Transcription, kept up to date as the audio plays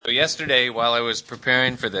So yesterday, while I was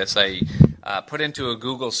preparing for this, I put into a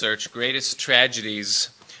Google search greatest tragedies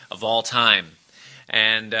of all time.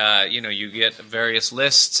 And, you get various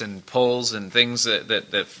lists and polls and things that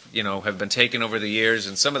have been taken over the years.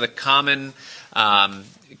 And some of the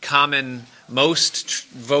common most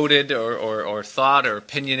voted or thought or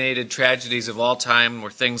opinionated tragedies of all time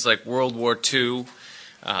were things like World War II,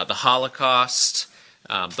 the Holocaust,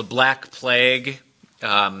 the Black Plague. For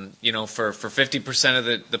 50%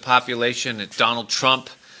 of the population, it's Donald Trump.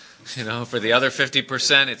 For the other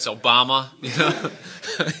 50%, it's Obama.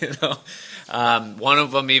 One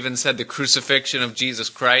of them even said the crucifixion of Jesus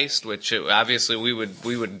Christ, which obviously we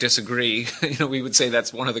would disagree. We would say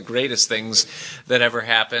that's one of the greatest things that ever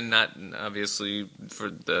happened. Not obviously for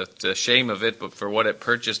the shame of it, but for what it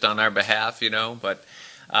purchased on our behalf. But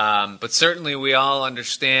certainly we all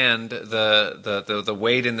understand the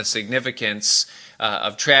weight and the significance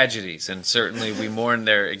of tragedies, and certainly we mourn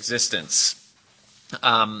their existence.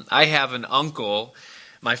 I have an uncle,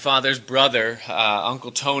 my father's brother,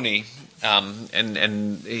 Uncle Tony,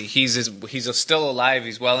 and he's still alive.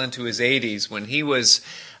 He's well into his 80s. When he was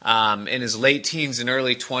in his late teens and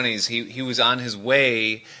early 20s, he was on his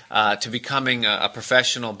way to becoming a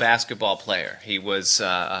professional basketball player. He was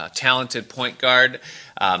a talented point guard.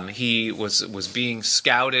 He was being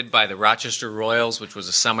scouted by the Rochester Royals, which was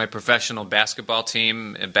a semi-professional basketball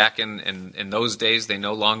team. And back in those days, they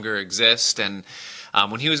no longer exist. And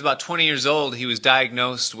when he was about 20 years old, he was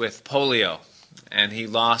diagnosed with polio, and he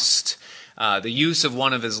lost the use of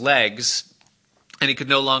one of his legs, and he could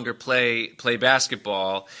no longer play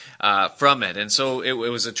basketball from it. And so it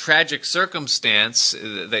was a tragic circumstance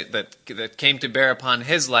that came to bear upon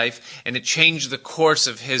his life, and it changed the course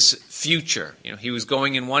of his future. He was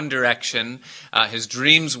going in one direction. His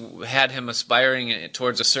dreams had him aspiring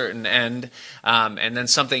towards a certain end, and then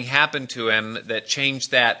something happened to him that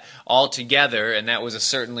changed that altogether, and that was a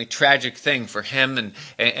certainly tragic thing for him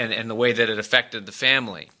and the way that it affected the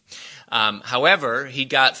family. However, he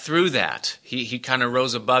got through that. He kind of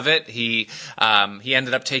rose above it. He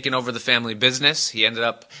ended up taking over the family business. He ended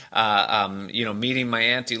up, meeting my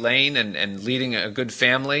Aunt Elaine and leading a good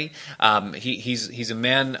family. He's a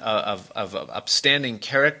man of upstanding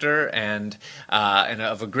character and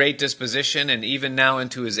of a great disposition. And even now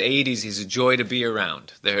into his 80s, he's a joy to be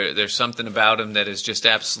around. There's something about him that is just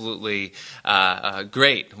absolutely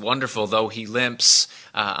great, wonderful, though he limps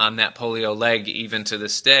on that polio leg even to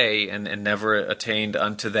this day and never attained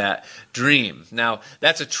unto that dream. Now,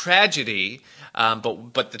 that's a tragedy,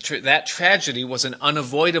 but that tragedy was an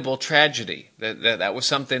unavoidable tragedy. That was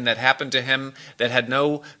something that happened to him that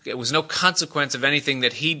it was no consequence of anything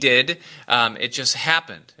that he did. It just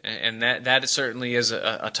happened, and that certainly is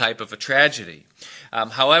a type of a tragedy.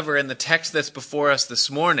 However, in the text that's before us this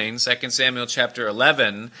morning, 2 Samuel chapter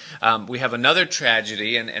 11, we have another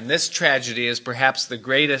tragedy, and this tragedy is perhaps the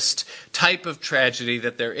greatest type of tragedy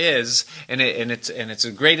that there is, and it's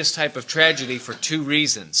the greatest type of tragedy for two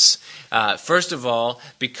reasons. First of all,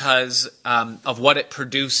 because of what it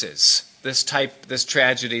produces. This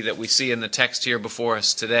tragedy that we see in the text here before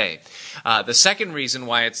us today. The second reason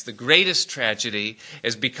why it's the greatest tragedy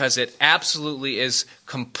is because it absolutely is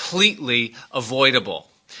completely avoidable.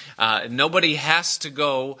 Nobody has to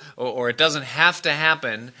go, or it doesn't have to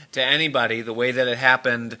happen to anybody the way that it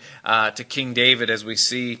happened to King David, as we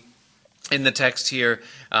see in the text here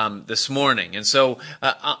this morning. And so,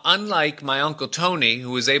 unlike my Uncle Tony,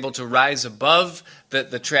 who was able to rise above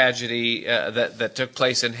the tragedy that took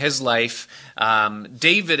place in his life,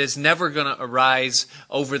 David is never going to arise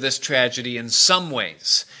over this tragedy in some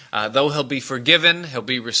ways. Though he'll be forgiven, he'll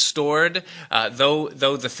be restored, though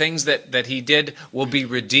the things that he did will be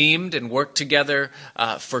redeemed and work together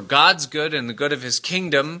for God's good and the good of his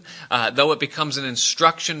kingdom, though it becomes an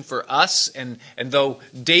instruction for us, and though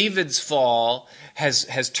David's fall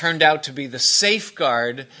has turned out to be the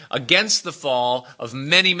safeguard against the fall of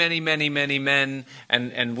many, many, many, many men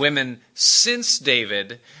and women since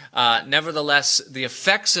David, nevertheless, the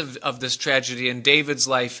effects of this tragedy in David's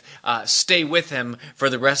life stay with him for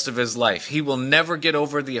the rest of his life. He will never get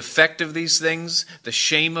over the effect of these things, the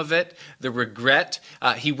shame of it, the regret.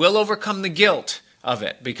 He will overcome the guilt of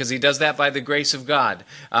it, because he does that by the grace of God.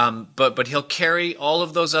 But he'll carry all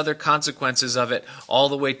of those other consequences of it all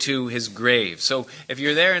the way to his grave. So if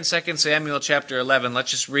you're there in 2 Samuel chapter 11,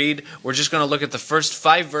 let's just read. We're just going to look at the first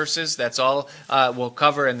 5 verses. That's all we'll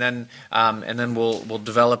cover, and then we'll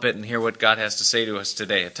develop it and hear what God has to say to us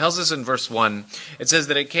today. It tells us in verse 1, it says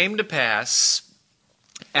that it came to pass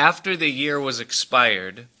after the year was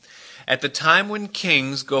expired, at the time when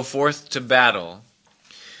kings go forth to battle,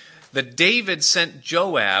 that David sent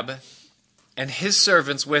Joab and his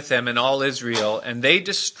servants with him and all Israel, and they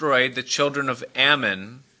destroyed the children of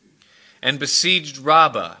Ammon and besieged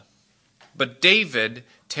Rabbah. But David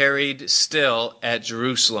tarried still at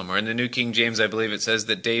Jerusalem. Or in the New King James, I believe it says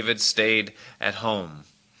that David stayed at home.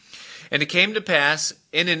 And it came to pass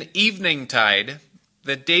in an evening tide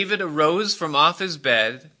that David arose from off his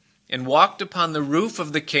bed and walked upon the roof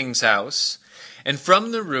of the king's house. And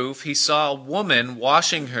from the roof he saw a woman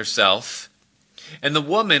washing herself, and the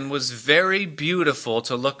woman was very beautiful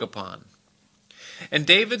to look upon. And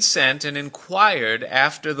David sent and inquired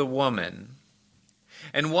after the woman.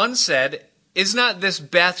 And one said, Is not this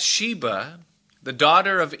Bathsheba, the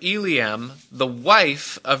daughter of Eliam, the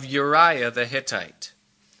wife of Uriah the Hittite?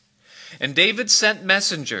 And David sent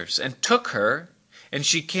messengers, and took her, and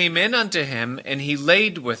she came in unto him, and he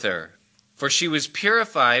laid with her. For she was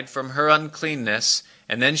purified from her uncleanness,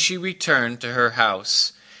 and then she returned to her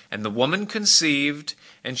house. And the woman conceived,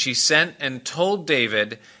 and she sent and told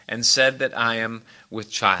David, and said that I am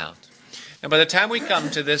with child. Now, by the time we come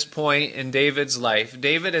to this point in David's life,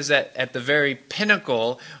 David is at the very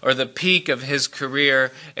pinnacle or the peak of his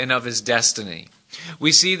career and of his destiny.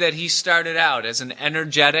 We see that he started out as an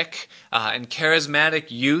energetic and charismatic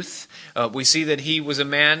youth. We see that he was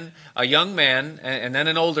a young man, and then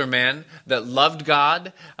an older man that loved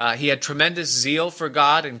God. He had tremendous zeal for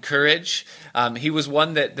God and courage. He was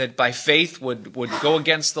one that by faith would go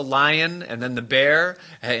against the lion, and then the bear,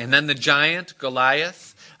 and then the giant, Goliath.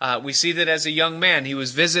 We see that as a young man, he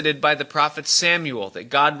was visited by the prophet Samuel, that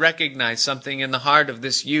God recognized something in the heart of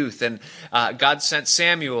this youth, and God sent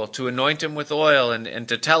Samuel to anoint him with oil and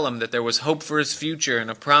to tell him that there was hope for his future and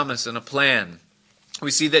a promise and a plan. We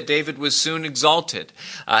see that David was soon exalted.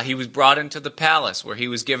 He was brought into the palace where he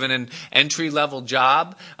was given an entry-level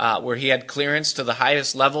job, where he had clearance to the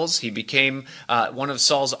highest levels. He became one of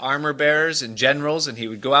Saul's armor bearers and generals, and he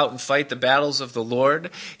would go out and fight the battles of the Lord.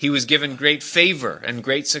 He was given great favor and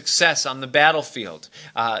great success on the battlefield.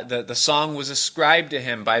 The song was ascribed to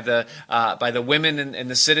him by the women and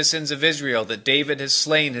the citizens of Israel that David has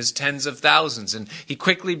slain his tens of thousands, and he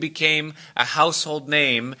quickly became a household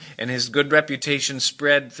name, and his good reputation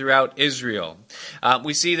spread throughout Israel.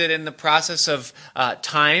 We see that in the process of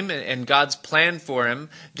time and God's plan for him,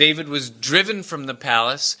 David was driven from the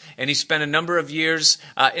palace, and he spent a number of years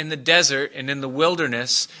in the desert and in the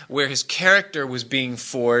wilderness where his character was being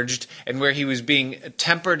forged and where he was being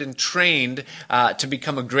tempered and trained to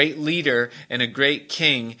become a great leader and a great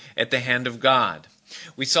king at the hand of God.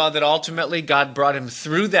 We saw that ultimately God brought him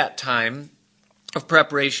through that time of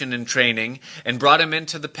preparation and training and brought him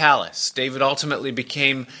into the palace. David ultimately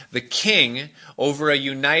became the king over a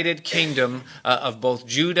united kingdom of both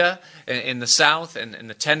Judah in the south and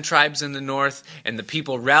the 10 tribes in the north, and the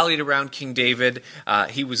people rallied around King David.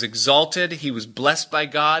 He was exalted. He was blessed by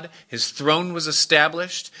God. His throne was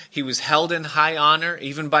established. He was held in high honor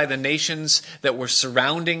even by the nations that were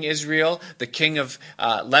surrounding Israel. The king of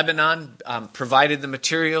Lebanon provided the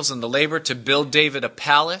materials and the labor to build David a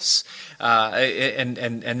palace.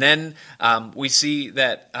 And then we see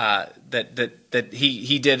that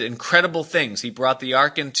he did incredible things. He brought the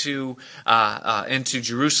ark into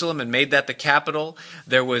Jerusalem and made that the capital.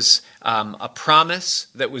 There was a promise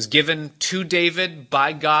that was given to David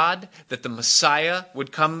by God that the Messiah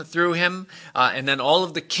would come through him, and then all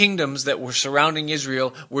of the kingdoms that were surrounding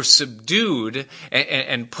Israel were subdued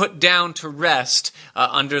and put down to rest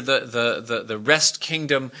under the rest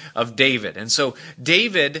kingdom of David. And so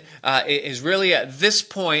David is really at this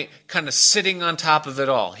point kind of sitting on top of it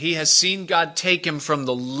all. He has seen God take him from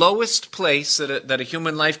the lowest place that a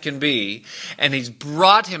human life can be, and he's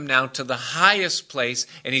brought him now to the highest place,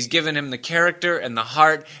 and he's given him the character and the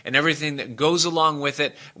heart and everything that goes along with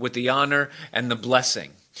it, with the honor and the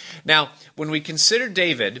blessing. Now, when we consider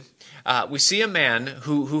David, we see a man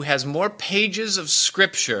who has more pages of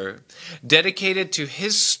Scripture dedicated to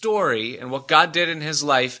his story and what God did in his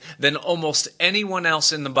life than almost anyone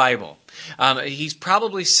else in the Bible. He's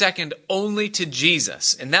probably second only to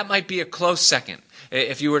Jesus, and that might be a close second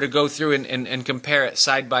if you were to go through and compare it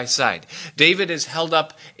side by side. David is held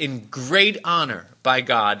up in great honor by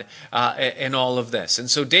God in all of this. And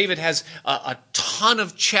so David has a ton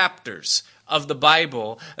of chapters of the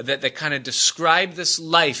Bible that kind of describe this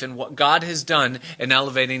life and what God has done in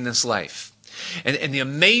elevating this life. And the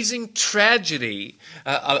amazing tragedy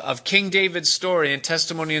of King David's story and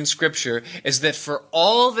testimony in Scripture is that for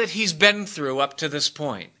all that he's been through up to this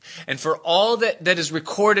point, and for all that is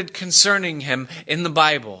recorded concerning him in the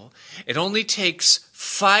Bible, it only takes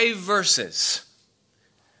 5 verses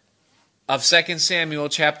of 2 Samuel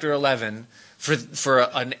chapter 11 for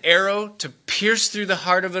an arrow to pierce through the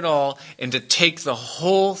heart of it all and to take the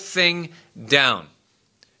whole thing down.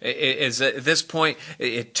 At this point,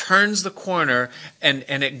 it turns the corner and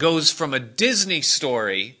it goes from a Disney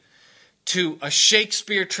story to a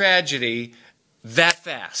Shakespeare tragedy that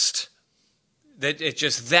fast. That it's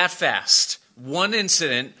just that fast. One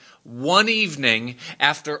incident, one evening,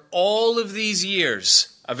 after all of these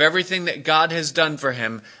years of everything that God has done for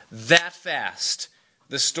him, that fast,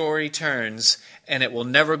 the story turns, and it will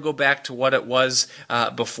never go back to what it was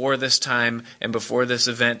before this time and before this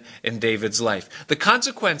event in David's life. The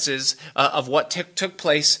consequences of what took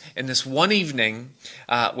place in this one evening,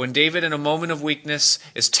 when David, in a moment of weakness,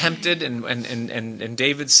 is tempted and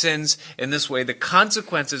David sins in this way, the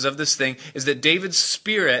consequences of this thing is that David's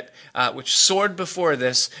spirit, which soared before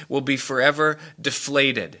this, will be forever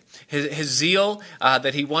deflated. His zeal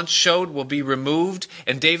that he once showed will be removed,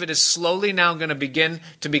 and David is slowly now going to begin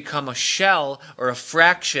to become a shell or a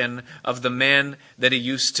fraction of the man that he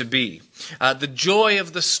used to be. The joy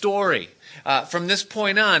of the story. From this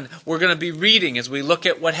point on, we're going to be reading as we look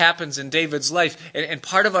at what happens in David's life. And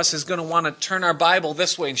part of us is going to want to turn our Bible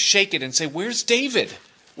this way and shake it and say, where's David?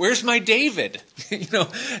 Where's my David?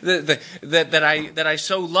 That I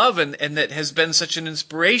so love and that has been such an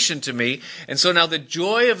inspiration to me. And so now the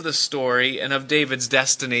joy of the story and of David's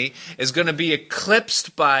destiny is going to be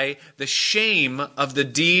eclipsed by the shame of the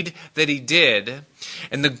deed that he did.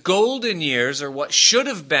 And the golden years, or what should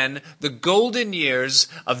have been the golden years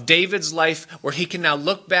of David's life, where he can now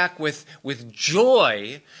look back with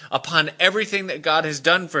joy upon everything that God has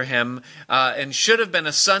done for him, and should have been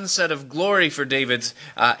a sunset of glory for David's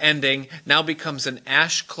ending, now becomes an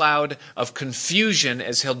ash cloud of confusion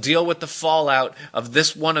as he'll deal with the fallout of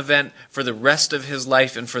this one event for the rest of his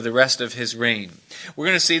life and for the rest of his reign. We're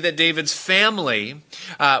going to see that David's family,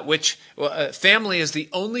 family is the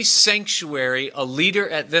only sanctuary a leader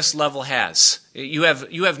at this level has. You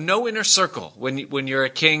have no inner circle when you're a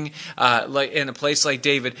king like in a place like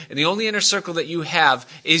David, and the only inner circle that you have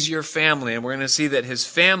is your family. And we're going to see that his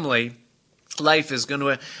family life is going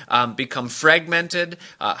to become fragmented,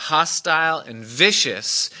 hostile, and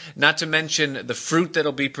vicious, not to mention the fruit that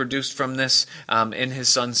will be produced from this in his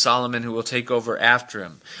son Solomon, who will take over after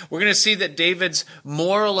him. We're going to see that David's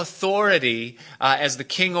moral authority as the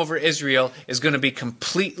king over Israel is going to be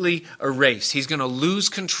completely erased. He's going to lose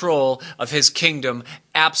control of his kingdom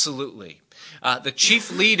absolutely. The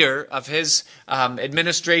chief leader of his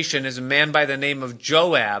administration is a man by the name of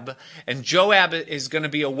Joab, and Joab is going to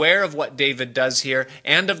be aware of what David does here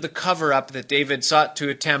and of the cover-up that David sought to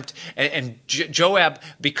attempt, and Joab,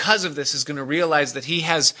 because of this, is going to realize that he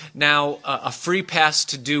has now a free pass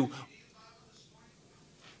to do.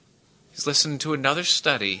 He's listening to another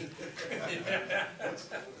study.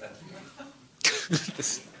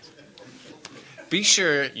 Be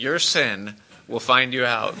sure your sin will find you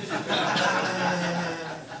out.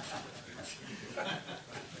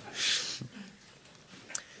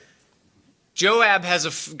 Joab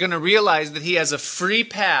going to realize that he has a free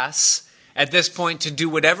pass at this point to do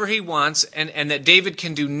whatever he wants, and that David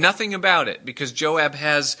can do nothing about it, because Joab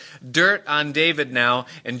has dirt on David now,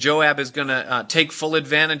 and Joab is going to take full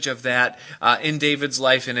advantage of that in David's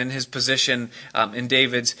life and in his position in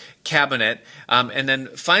David's cabinet. And then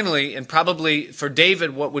finally, and probably for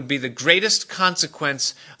David, what would be the greatest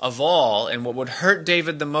consequence of all, and what would hurt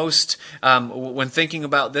David the most when thinking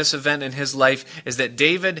about this event in his life, is that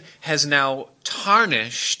David has now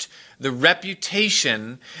tarnished the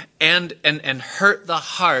reputation and hurt the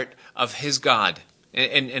heart of his God.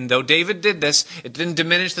 And though David did this, it didn't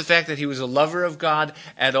diminish the fact that he was a lover of God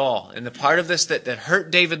at all. And the part of this that hurt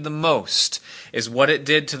David the most is what it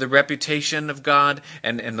did to the reputation of God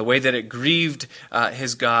and the way that it grieved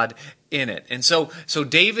his God in it. And so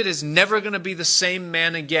David is never going to be the same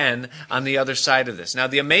man again on the other side of this. Now,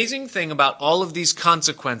 the amazing thing about all of these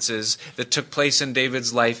consequences that took place in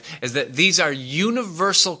David's life is that these are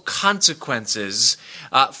universal consequences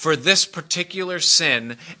for this particular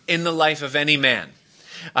sin in the life of any man.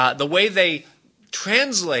 The way they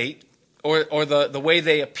translate or the way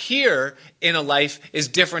they appear in a life is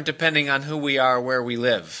different depending on who we are, where we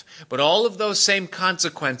live. But all of those same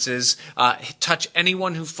consequences touch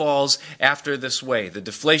anyone who falls after this way. The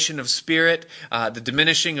deflation of spirit, the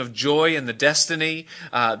diminishing of joy and the destiny,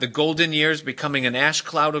 the golden years becoming an ash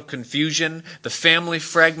cloud of confusion, the family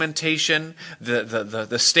fragmentation,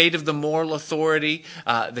 the state of the moral authority,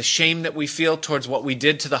 the shame that we feel towards what we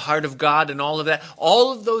did to the heart of God and all of that.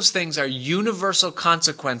 All of those things are universal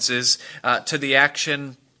consequences to the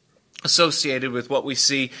action associated with what we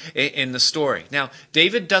see in the story. Now,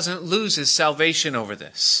 David doesn't lose his salvation over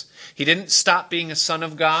this. He didn't stop being a son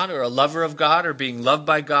of God or a lover of God or being loved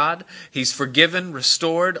by God. He's forgiven,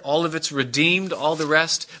 restored, all of it's redeemed, all the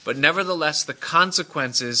rest. But nevertheless, the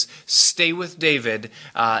consequences stay with David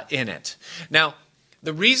in it. Now,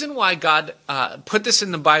 the reason why God put this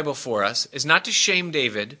in the Bible for us is not to shame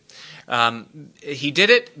David. He did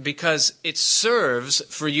it because it serves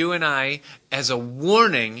for you and I as a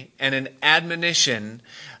warning and an admonition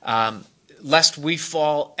lest we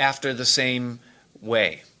fall after the same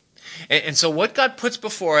way. And so what God puts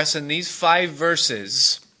before us in these 5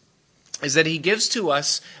 verses is that he gives to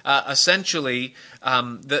us essentially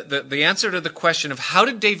the answer to the question of how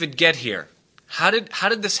did David get here? How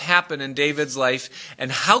did this happen in David's life?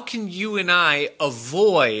 And how can you and I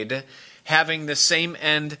avoid having the same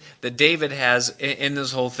end that David has in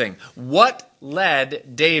this whole thing? What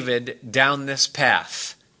led David down this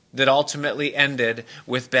path that ultimately ended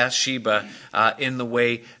with Bathsheba in the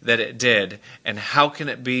way that it did? And how can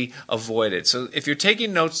it be avoided? So if you're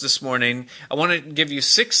taking notes this morning, I want to give you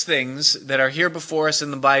 6 things that are here before us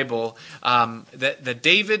in the Bible that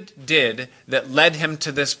David did that led him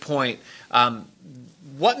to this point.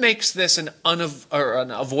 What makes this an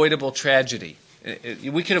avoidable tragedy?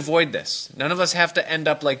 We can avoid this. None of us have to end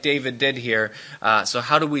up like David did here. So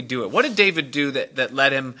how do we do it? What did David do that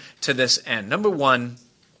led him to this end? Number 1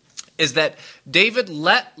 is that David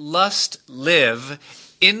let lust live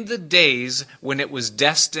in the days when it was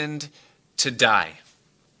destined to die.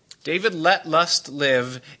 David let lust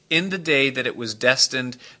live in the day that it was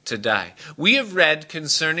destined to die. We have read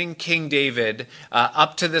concerning King David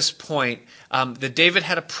up to this point that David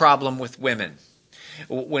had a problem with women.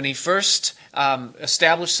 When he first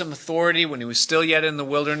established some authority, when he was still yet in the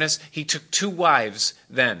wilderness, he took 2 wives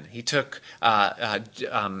then. He took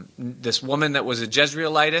this woman that was a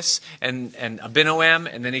Jezreelitess and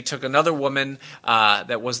Abinoam, and then he took another woman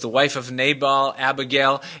that was the wife of Nabal,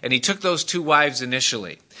 Abigail, and he took those 2 wives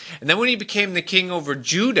initially. And then when he became the king over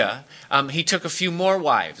Judah, he took a few more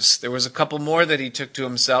wives. There was a couple more that he took to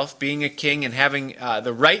himself, being a king and having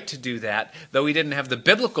the right to do that. Though he didn't have the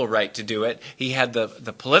biblical right to do it, he had the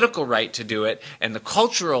political right to do it and the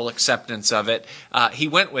cultural acceptance of it. He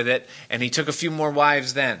went with it, and he took a few more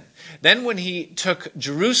wives then. Then when he took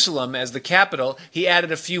Jerusalem as the capital, he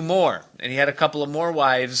added a few more, and he had a couple of more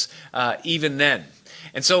wives even then.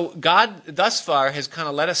 And so God thus far has kind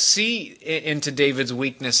of let us see into David's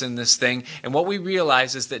weakness in this thing. And what we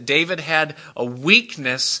realize is that David had a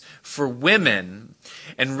weakness for women.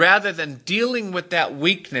 And rather than dealing with that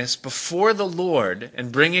weakness before the Lord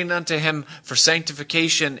and bringing it unto him for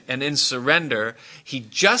sanctification and in surrender, he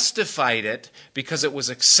justified it because it was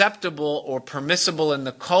acceptable or permissible in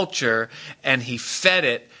the culture, and he fed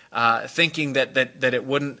it thinking that it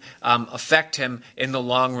wouldn't affect him in the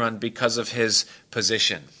long run because of his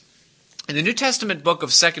position. In the New Testament book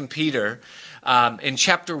of 2 Peter, in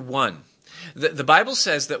chapter 1, the Bible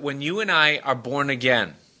says that when you and I are born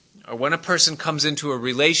again, or when a person comes into a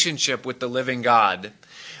relationship with the living God,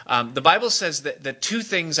 the Bible says that 2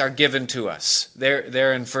 things are given to us.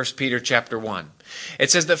 There in 1 Peter chapter 1.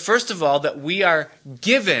 It says that first of all, that we are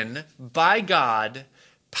given by God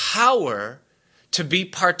power to be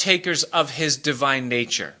partakers of his divine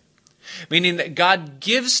nature. Meaning that God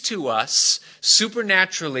gives to us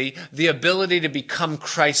supernaturally the ability to become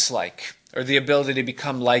Christ-like, or the ability to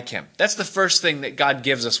become like him. That's the first thing that God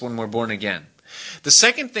gives us when we're born again. The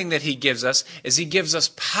second thing that he gives us is he gives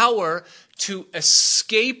us power to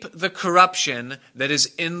escape the corruption that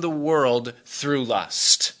is in the world through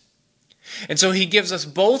lust. And so he gives us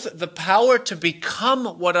both the power to become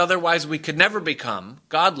what otherwise we could never become,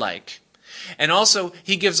 godlike, and also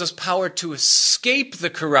he gives us power to escape the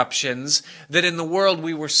corruptions that in the world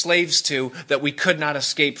we were slaves to, that we could not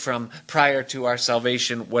escape from prior to our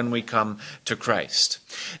salvation when we come to Christ.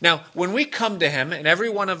 Now, when we come to him, and every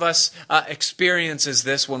one of us experiences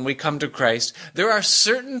this when we come to Christ, there are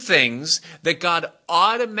certain things that God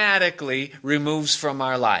automatically removes from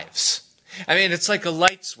our lives. I mean, it's like a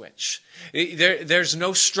light switch. There's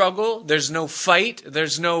no struggle. There's no fight.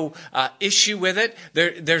 There's no issue with it.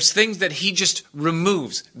 There's things that he just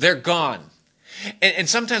removes. They're gone. And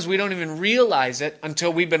sometimes we don't even realize it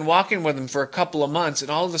until we've been walking with him for a couple of months, and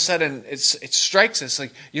all of a sudden it strikes us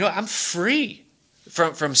like, I'm free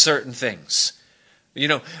from certain things.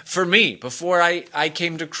 For me, before I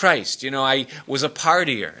came to Christ, I was a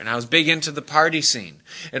partier, and I was big into the party scene.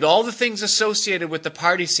 And all the things associated with the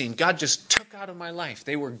party scene, God just took out of my life.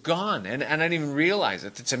 They were gone, and I didn't even realize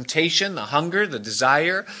it. The temptation, the hunger, the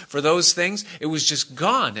desire for those things, it was just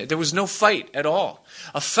gone. There was no fight at all.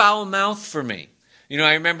 A foul mouth for me.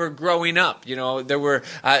 I remember growing up, there were,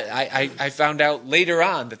 I found out later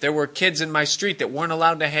on that there were kids in my street that weren't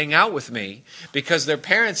allowed to hang out with me because their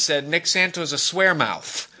parents said Nick Santo's a swear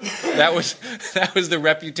mouth. That was the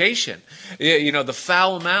reputation, the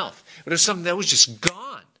foul mouth. But it was something that was just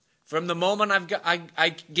gone. From the moment I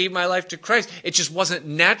gave my life to Christ, it just wasn't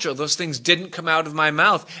natural. Those things didn't come out of my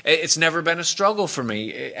mouth. It's never been a struggle for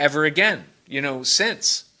me ever again,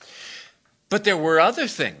 since. But there were other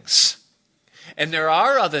things. And there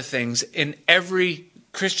are other things in every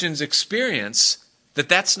Christian's experience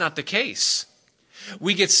that's not the case.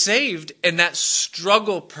 We get saved and that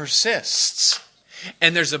struggle persists.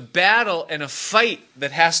 And there's a battle and a fight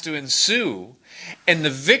that has to ensue. And the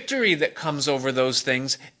victory that comes over those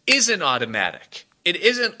things isn't automatic. It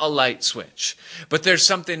isn't a light switch. But there's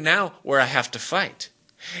something now where I have to fight.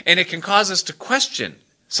 And it can cause us to question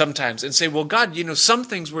sometimes and say, well, God, some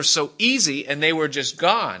things were so easy and they were just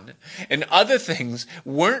gone. And other things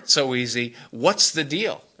weren't so easy. What's the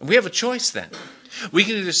deal? And we have a choice then. We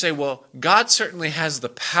can either say, well, God certainly has the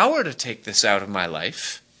power to take this out of my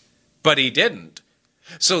life, but he didn't.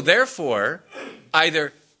 So therefore,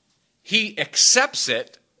 either he accepts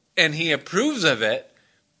it and he approves of it,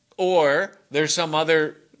 or there's some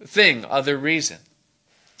other thing, other reason.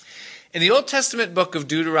 In the Old Testament book of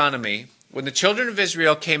Deuteronomy, when the children of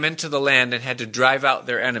Israel came into the land and had to drive out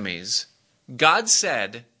their enemies, God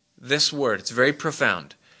said this word. It's very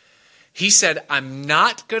profound. He said, I'm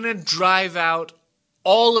not going to drive out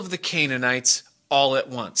all of the Canaanites all at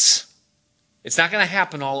once. It's not going to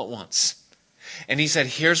happen all at once. And he said,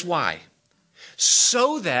 here's why.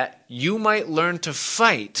 So that you might learn to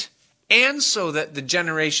fight, and so that the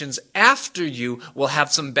generations after you will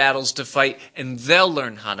have some battles to fight, and they'll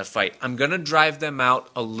learn how to fight. I'm going to drive them out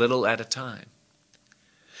a little at a time.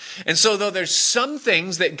 And so though there's some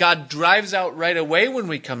things that God drives out right away when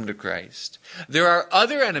we come to Christ, there are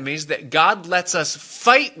other enemies that God lets us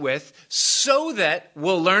fight with so that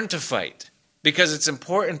we'll learn to fight. Because it's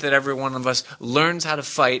important that every one of us learns how to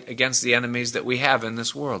fight against the enemies that we have in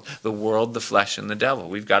this world. The world, the flesh, and the devil.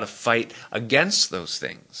 We've got to fight against those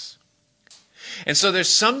things. And so there's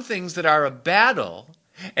some things that are a battle,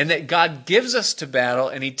 and that God gives us to battle,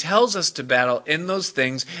 and he tells us to battle in those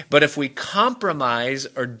things. But if we compromise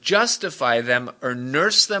or justify them or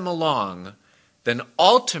nurse them along, then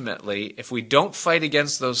ultimately, if we don't fight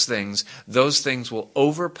against those things will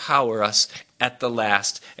overpower us at the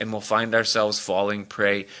last, and we'll find ourselves falling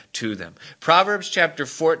prey to them. Proverbs chapter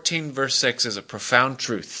 14, verse 6 is a profound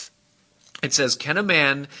truth. It says, can a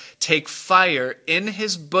man take fire in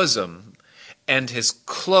his bosom and his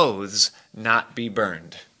clothes not be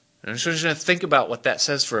burned? I'm just going to think about what that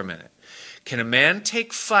says for a minute. Can a man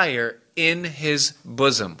take fire in his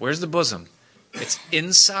bosom? Where's the bosom? It's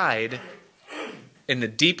inside, in the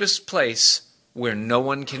deepest place where no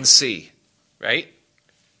one can see, right?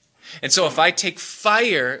 And so if I take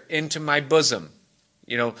fire into my bosom,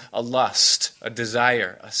 a lust, a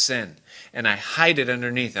desire, a sin, and I hide it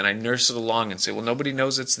underneath and I nurse it along and say, well, nobody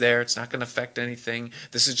knows it's there. It's not going to affect anything.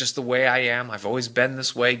 This is just the way I am. I've always been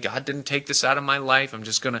this way. God didn't take this out of my life. I'm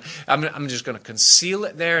just going to conceal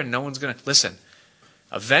it there, and no one's going to listen.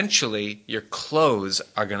 Eventually, your clothes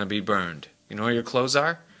are going to be burned. You know where your clothes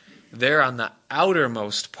are? They're on the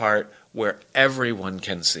outermost part where everyone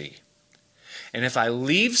can see. And if I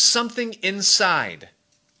leave something inside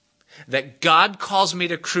that God calls me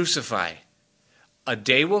to crucify, a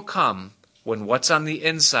day will come when what's on the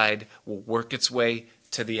inside will work its way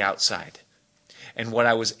to the outside. And what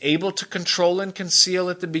I was able to control and conceal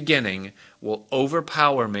at the beginning will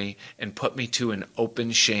overpower me and put me to an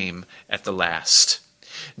open shame at the last.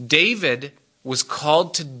 David was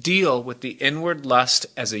called to deal with the inward lust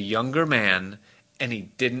as a younger man, and he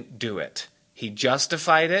didn't do it. He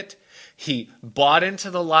justified it. He bought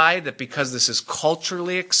into the lie that because this is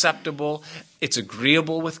culturally acceptable, it's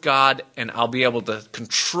agreeable with God, and I'll be able to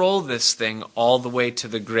control this thing all the way to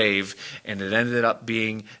the grave, and it ended up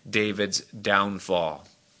being David's downfall.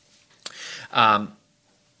 I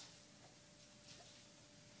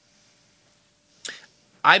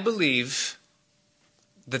believe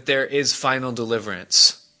that there is final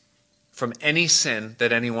deliverance from any sin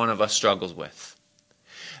that any one of us struggles with.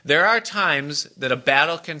 There are times that a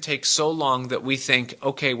battle can take so long that we think,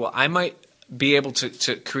 okay, well, I might be able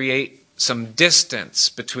to create some distance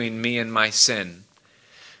between me and my sin,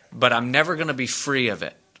 but I'm never going to be free of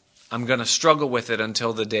it. I'm going to struggle with it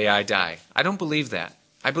until the day I die. I don't believe that.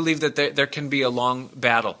 I believe that there can be a long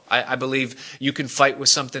battle. I believe you can fight with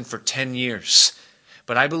something for 10 years.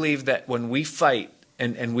 But I believe that when we fight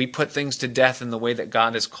and we put things to death in the way that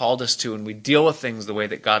God has called us to, and we deal with things the way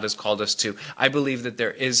that God has called us to, I believe that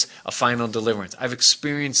there is a final deliverance. I've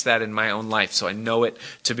experienced that in my own life, so I know it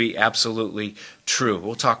to be absolutely true.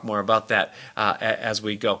 We'll talk more about that as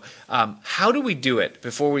we go. How do we do it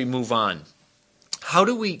before we move on? How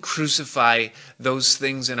do we crucify those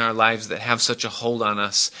things in our lives that have such a hold on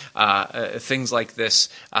us, things like this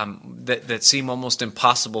that seem almost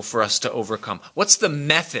impossible for us to overcome? What's the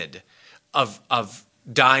method of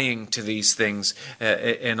dying to these things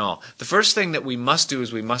and all? The first thing that we must do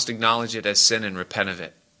is we must acknowledge it as sin and repent of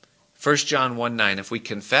it. 1 John 1:9, if we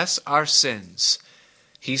confess our sins,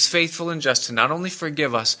 He's faithful and just to not only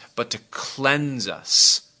forgive us, but to cleanse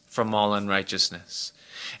us from all unrighteousness.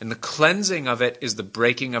 And the cleansing of it is the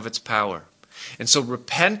breaking of its power. And so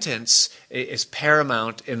repentance is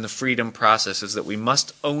paramount in the freedom process, is that we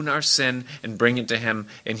must own our sin and bring it to Him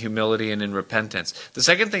in humility and in repentance. The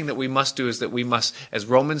second thing that we must do is that we must, as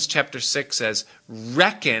Romans chapter 6 says,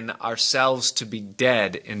 reckon ourselves to be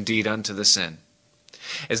dead indeed unto the sin.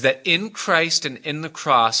 Is that in Christ and in the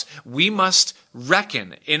cross, we must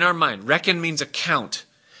reckon in our mind. Reckon means account,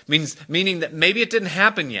 meaning that maybe it didn't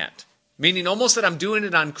happen yet. Meaning almost that I'm doing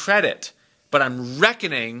it on credit, but I'm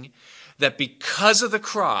reckoning that because of the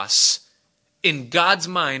cross, in God's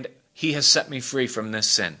mind, He has set me free from this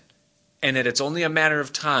sin. And that it's only a matter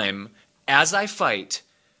of time as I fight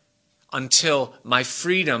until my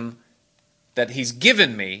freedom that He's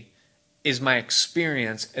given me is my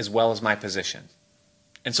experience as well as my position.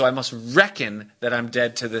 And so I must reckon that I'm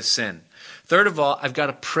dead to this sin. Third of all, I've got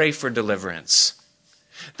to pray for deliverance.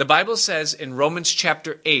 The Bible says in Romans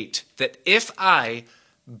chapter 8 that if I,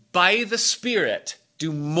 by the Spirit,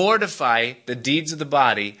 do mortify the deeds of the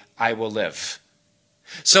body, I will live.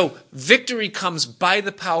 So victory comes by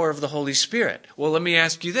the power of the Holy Spirit. Well, let me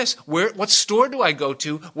ask you this. What store do I go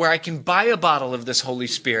to where I can buy a bottle of this Holy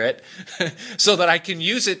Spirit so that I can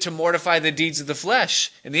use it to mortify the deeds of the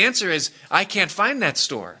flesh? And the answer is, I can't find that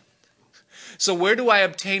store. So where do I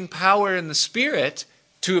obtain power in the Spirit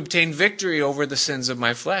to obtain victory over the sins of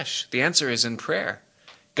my flesh? The answer is in prayer.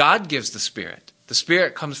 God gives the Spirit. The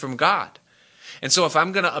Spirit comes from God. And so if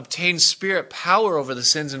I'm going to obtain Spirit power over the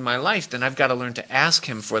sins in my life, then I've got to learn to ask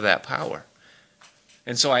Him for that power.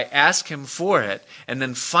 And so I ask Him for it, and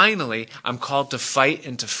then finally I'm called to fight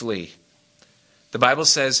and to flee. The Bible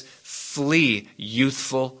says, flee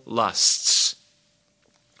youthful lusts.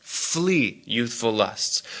 Flee youthful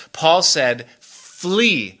lusts. Paul said,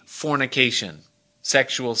 flee fornication.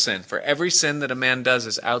 Sexual sin. For every sin that a man does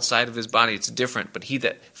is outside of his body. It's different. But he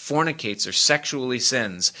that fornicates or sexually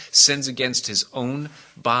sins against his own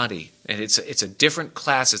body. And it's a different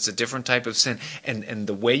class. It's a different type of sin. And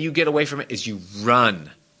the way you get away from it is you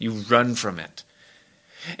run. You run from it.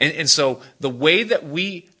 And so the way that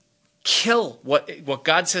we kill what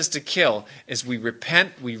God says to kill is we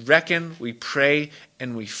repent, we reckon, we pray,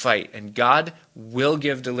 and we fight. And God will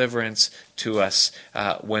give deliverance to us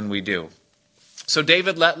when we do. So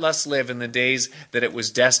David let us live in the days that it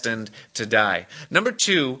was destined to die. Number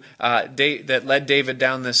two, that led David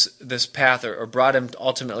down this path or brought him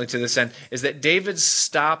ultimately to this end, is that David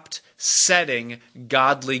stopped setting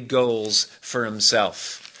godly goals for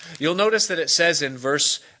himself. You'll notice that it says in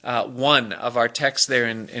verse 1 of our text there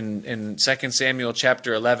in 2 Samuel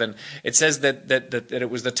chapter 11, it says that it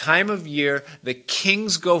was the time of year that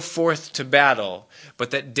kings go forth to battle,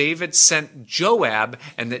 but that David sent Joab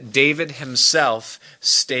and that David himself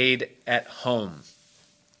stayed at home.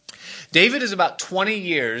 David is about 20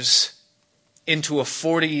 years into a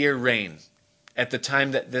 40-year reign at the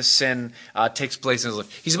time that this sin takes place in his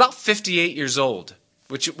life. He's about 58 years old.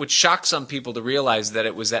 Which shocked some people to realize that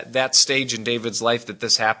it was at that stage in David's life that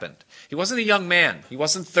this happened. He wasn't a young man. He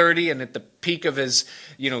wasn't 30 and at the peak of his,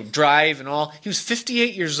 drive and all. He was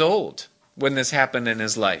 58 years old when this happened in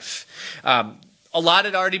his life. A lot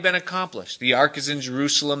had already been accomplished. The ark is in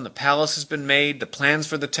Jerusalem. The palace has been made. The plans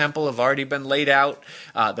for the temple have already been laid out.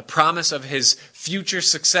 The promise of his future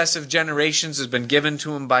successive generations has been given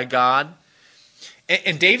to him by God.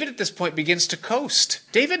 And David at this point begins to coast.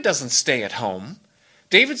 David doesn't stay at home.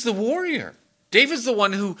 David's the warrior. David's the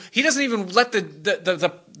one who, he doesn't even let the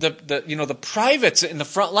privates in the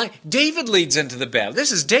front line. David leads into the battle.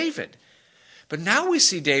 This is David. But now we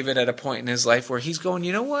see David at a point in his life where he's going,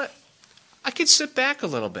 you know what? I could sit back a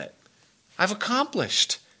little bit. I've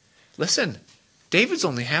accomplished. Listen, David's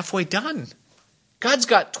only halfway done. God's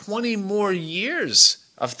got 20 more years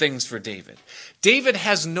of things for David. David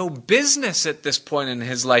has no business at this point in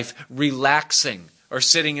his life relaxing or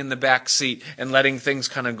sitting in the back seat and letting things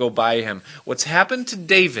kind of go by him. What's happened to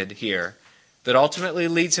David here that ultimately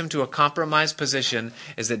leads him to a compromised position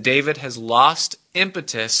is that David has lost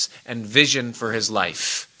impetus and vision for his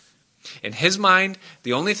life. In his mind,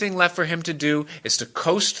 the only thing left for him to do is to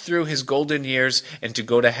coast through his golden years and to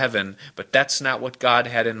go to heaven. But that's not what God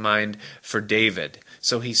had in mind for David.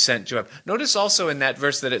 So he sent Joab. Notice also in that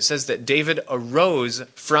verse that it says that David arose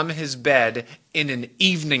from his bed in an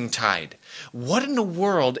evening tide. What in the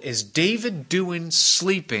world is David doing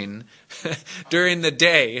sleeping during the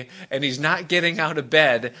day and he's not getting out of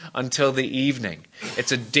bed until the evening?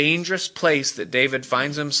 It's a dangerous place that David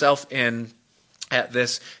finds himself in at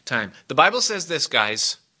this time. The Bible says this,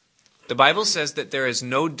 guys. The Bible says that there is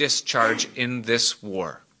no discharge in this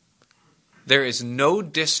war. There is no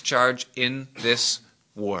discharge in this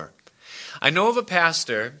war. I know of a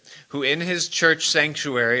pastor who in his church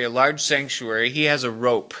sanctuary, a large sanctuary, he has a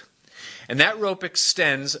rope. And that rope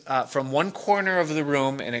extends from one corner of the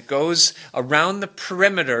room and it goes around the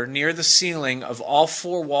perimeter near the ceiling of all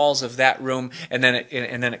four walls of that room, and then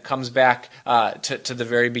it comes back to the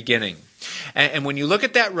very beginning. And when you look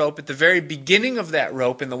at that rope, at the very beginning of that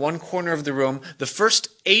rope in the one corner of the room, the first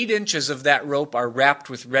 8 inches of that rope are wrapped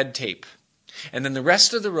with red tape. And then the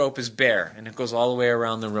rest of the rope is bare, and it goes all the way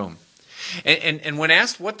around the room. And when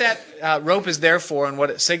asked what that rope is there for and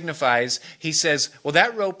what it signifies, he says, well,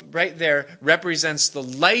 that rope right there represents the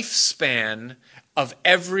lifespan of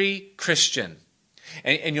every Christian.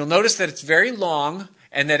 And you'll notice that it's very long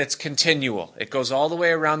and that it's continual. It goes all the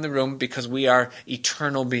way around the room because we are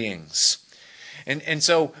eternal beings. And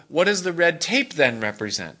so what does the red tape then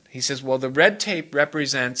represent? He says, well, the red tape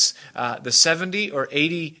represents the 70 or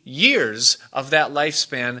 80 years of that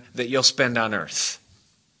lifespan that you'll spend on earth.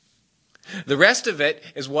 The rest of it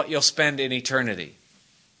is what you'll spend in eternity.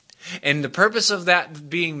 And the purpose of that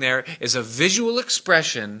being there is a visual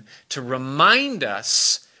expression to remind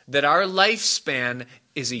us that our lifespan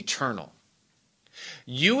is eternal.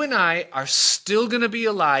 You and I are still going to be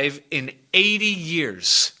alive in 80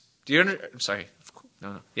 years. Do you I'm sorry.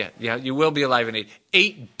 No. Yeah, you will be alive in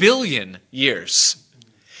 8 billion years.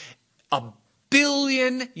 A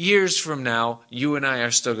billion years from now, you and I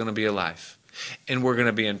are still going to be alive. And we're going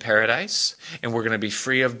to be in paradise, and we're going to be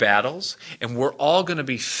free of battles, and we're all going to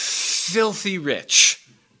be filthy rich.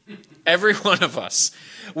 Every one of us.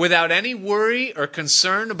 Without any worry or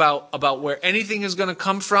concern about where anything is going to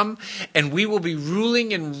come from. And we will be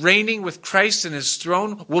ruling and reigning with Christ in his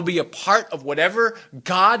throne. We'll be a part of whatever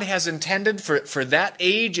God has intended for that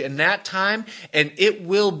age and that time. And it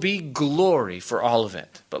will be glory for all of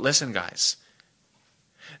it. But listen, guys.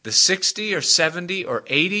 The 60 or 70 or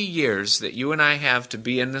 80 years that you and I have to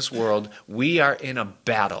be in this world, we are in a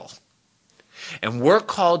battle. And we're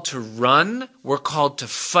called to run, we're called to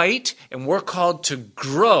fight, and we're called to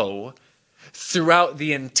grow throughout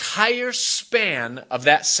the entire span of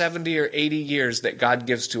that 70 or 80 years that God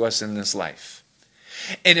gives to us in this life.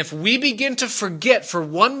 And if we begin to forget for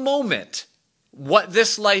one moment what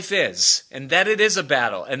this life is, and that it is a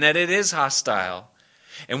battle, and that it is hostile,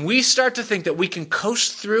 and we start to think that we can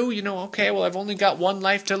coast through, okay, well, I've only got one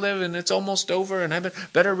life to live, and it's almost over, and I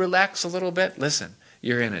better relax a little bit. Listen.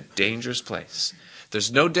 You're in a dangerous place.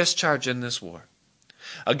 There's no discharge in this war.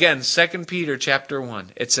 Again, 2 Peter chapter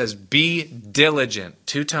 1, it says, be diligent.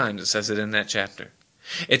 2 times it says it in that chapter.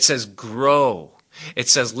 It says, grow. It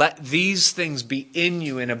says, let these things be in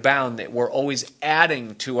you and abound, that we're always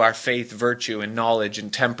adding to our faith, virtue, and knowledge,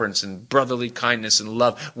 and temperance, and brotherly kindness, and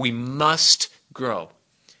love. We must grow.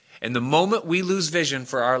 And the moment we lose vision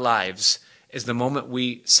for our lives is the moment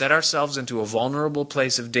we set ourselves into a vulnerable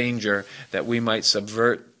place of danger that we might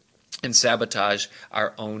subvert and sabotage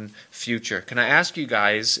our own future. Can I ask you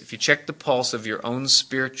guys, if you check the pulse of your own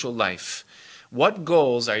spiritual life, what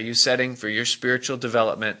goals are you setting for your spiritual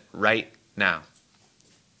development right now?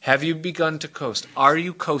 Have you begun to coast? Are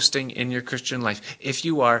you coasting in your Christian life? If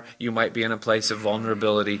you are, you might be in a place of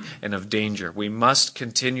vulnerability and of danger. We must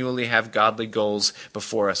continually have godly goals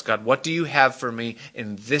before us. God, what do you have for me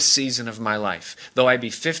in this season of my life? Though I be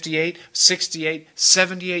 58, 68,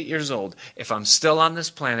 78 years old, if I'm still on this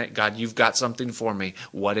planet, God, you've got something for me.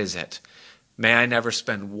 What is it? May I never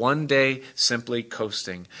spend one day simply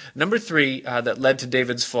coasting. Number 3 that led to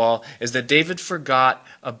David's fall is that David forgot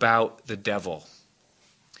about the devil.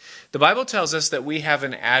 The Bible tells us that we have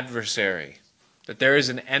an adversary, that there is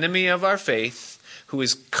an enemy of our faith who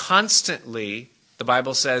is constantly, the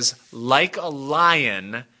Bible says, like a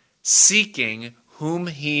lion seeking whom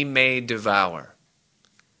he may devour.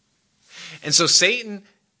 And so Satan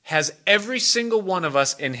has every single one of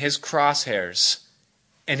us in his crosshairs,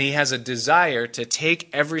 and he has a desire to take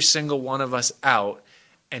every single one of us out,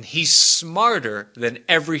 and he's smarter than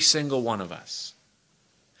every single one of us.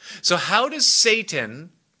 So how does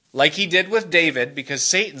Satan, like he did with David, because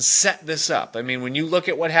Satan set this up. I mean, when you look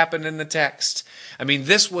at what happened in the text, I mean,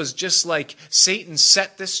 this was just like Satan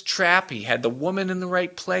set this trap. He had the woman in the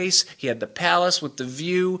right place. He had the palace with the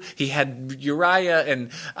view. He had Uriah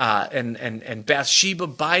and Bathsheba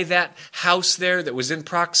buy that house there that was in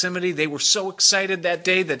proximity. They were so excited that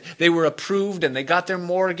day that they were approved and they got their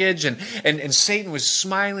mortgage. And Satan was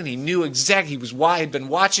smiling. He knew exactly. He'd been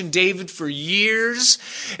watching David for years,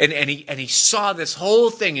 and he saw this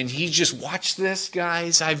whole thing. And he just watched this,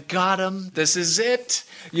 guys. I've got him. This is it.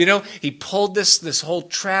 You know, he pulled this whole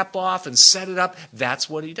trap off and set it up. That's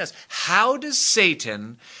what he does. How does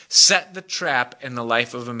Satan set the trap in the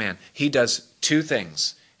life of a man? He does two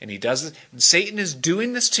things. And he does it. Satan is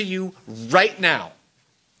doing this to you right now.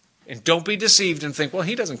 And don't be deceived and think, well,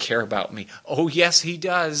 he doesn't care about me. Oh, yes, he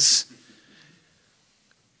does.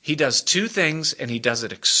 He does two things, and he does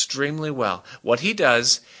it extremely well. What he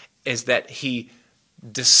does is that he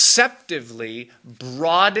deceptively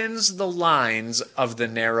broadens the lines of the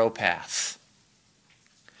narrow path.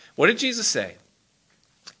 What did Jesus say?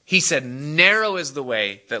 He said, narrow is the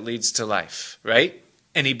way that leads to life, right?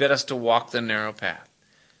 And he bid us to walk the narrow path.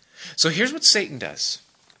 So here's what Satan does.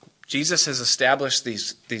 Jesus has established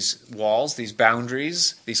these walls, these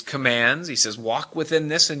boundaries, these commands. He says, walk within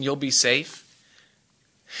this and you'll be safe.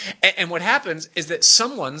 And what happens is that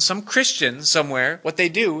some Christian somewhere, what they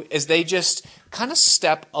do is they just kind of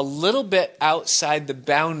step a little bit outside the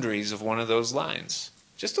boundaries of one of those lines.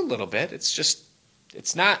 Just a little bit.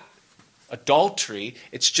 It's not adultery.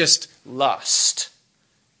 It's just lust.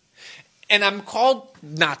 And I'm called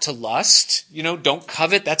not to lust. You know, don't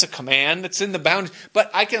covet. That's a command that's in the boundaries. But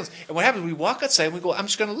and what happens, we walk outside and we go, I'm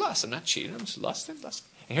just going to lust. I'm not cheating. I'm just lusting. And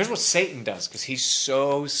here's what Satan does, because he's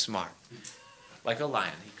so smart. Like a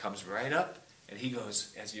lion, he comes right up and he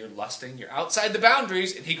goes, as you're lusting, you're outside the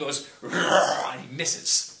boundaries, and he goes, and he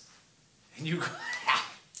misses. And you go,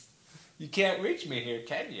 you can't reach me here,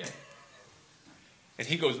 can you? And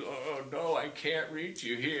he goes, oh no, I can't reach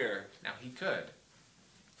you here. Now he could.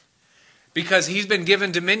 Because he's been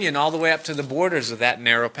given dominion all the way up to the borders of that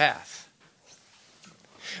narrow path.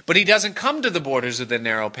 But he doesn't come to the borders of the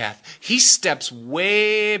narrow path. He steps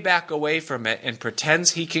way back away from it and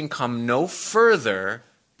pretends he can come no further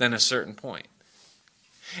than a certain point.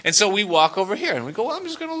 And so we walk over here and we go, well, I'm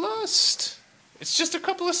just going to lust. It's just a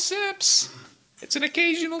couple of sips. It's an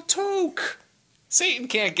occasional toke. Satan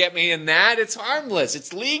can't get me in that. It's harmless.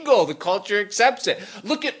 It's legal. The culture accepts it.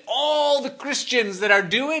 Look at all the Christians that are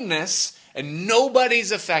doing this, and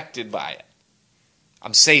nobody's affected by it.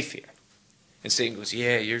 I'm safe here. And Satan goes,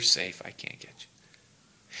 yeah, you're safe. I can't get you.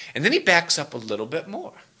 And then he backs up a little bit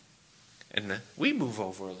more. And then we move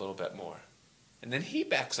over a little bit more. And then he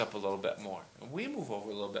backs up a little bit more. And we move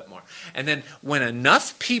over a little bit more. And then when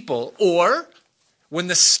enough people, or when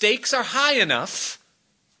the stakes are high enough,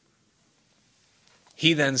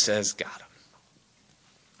 he then says, got him.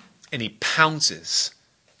 And he pounces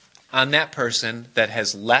on that person that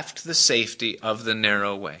has left the safety of the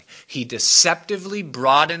narrow way. He deceptively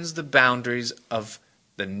broadens the boundaries of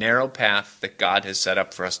the narrow path that God has set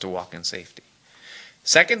up for us to walk in safety.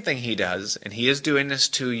 Second thing he does, and he is doing this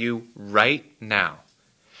to you right now,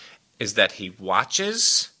 is that he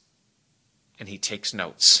watches and he takes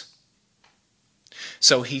notes.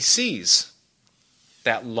 So he sees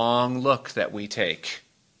that long look that we take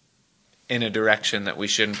in a direction that we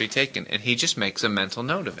shouldn't be taking, and he just makes a mental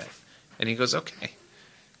note of it. And he goes, okay,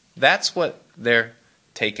 that's what they're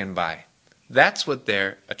taken by. That's what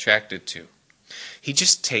they're attracted to. He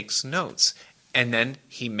just takes notes, and then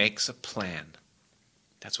he makes a plan.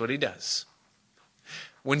 That's what he does.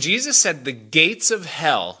 When Jesus said the gates of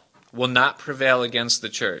hell will not prevail against the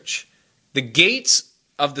church, the gates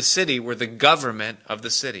of the city were the government of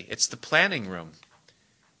the city. It's the planning room.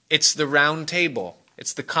 It's the round table.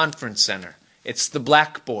 It's the conference center. It's the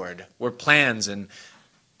blackboard where plans and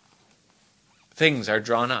things are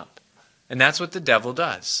drawn up. And that's what the devil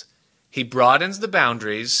does. He broadens the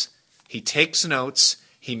boundaries, he takes notes,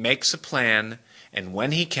 he makes a plan, and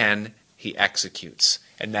when he can, he executes.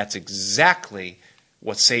 And that's exactly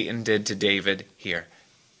what Satan did to David here.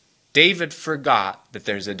 David forgot that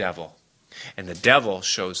there's a devil. And the devil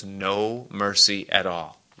shows no mercy at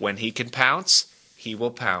all. When he can pounce, he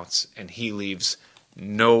will pounce, and he leaves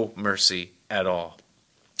no mercy at all.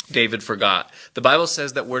 David forgot. The Bible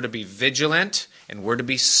says that we're to be vigilant and we're to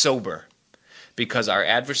be sober, because our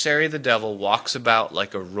adversary the devil walks about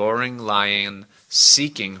like a roaring lion,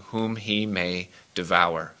 seeking whom he may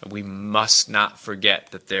devour. We must not forget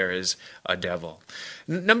that there is a devil.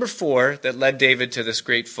 Number 4 that led David to this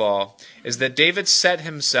great fall is that David set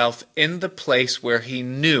himself in the place where he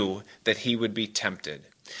knew that he would be tempted.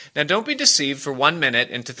 Now, don't be deceived for 1 minute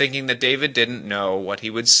into thinking that David didn't know what he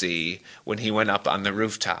would see when he went up on the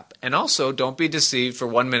rooftop. And also, don't be deceived for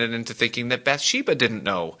 1 minute into thinking that Bathsheba didn't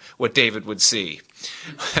know what David would see.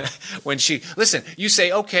 Listen, you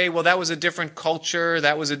say, okay, well, that was a different culture,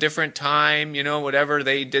 that was a different time, whatever,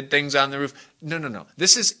 they did things on the roof. No.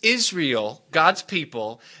 This is Israel, God's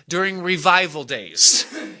people, during revival days,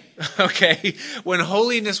 okay, when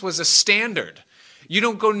holiness was a standard. You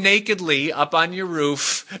don't go nakedly up on your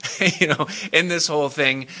roof, in this whole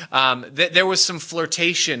thing. There was some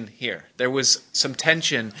flirtation here. There was some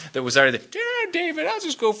tension that was already there. Yeah, David, I'll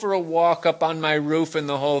just go for a walk up on my roof and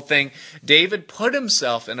the whole thing. David put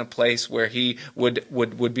himself in a place where he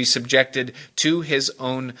would be subjected to his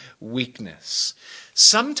own weakness.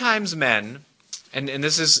 Sometimes men, and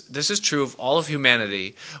this is true of all of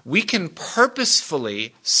humanity, we can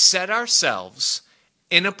purposefully set ourselves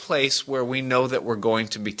in a place where we know that we're going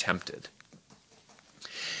to be tempted.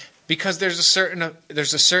 Because there's a certain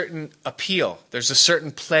appeal, there's a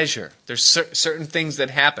certain pleasure, there's certain things that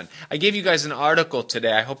happen. I gave you guys an article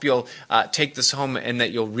today. I hope you'll take this home and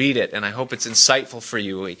that you'll read it, and I hope it's insightful for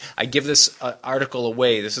you. I give this article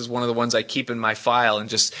away. This is one of the ones I keep in my file and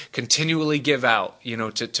just continually give out,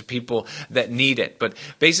 to people that need it. But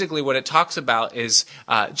basically what it talks about is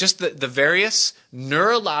just the various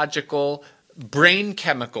neurological brain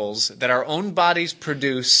chemicals that our own bodies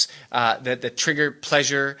produce that trigger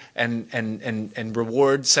pleasure and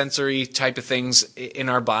reward sensory type of things in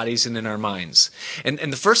our bodies and in our minds. And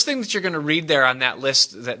the first thing that you're going to read there on that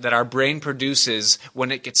list that our brain produces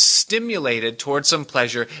when it gets stimulated towards some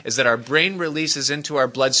pleasure is that our brain releases into our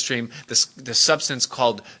bloodstream this substance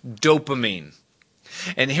called dopamine.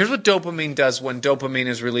 And here's what dopamine does when dopamine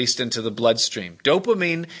is released into the bloodstream.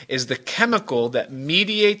 Dopamine is the chemical that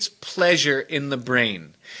mediates pleasure in the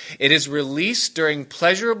brain. It is released during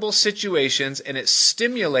pleasurable situations, and it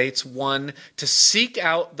stimulates one to seek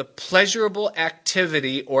out the pleasurable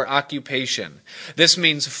activity or occupation. This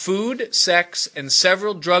means food, sex, and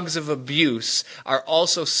several drugs of abuse are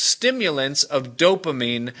also stimulants of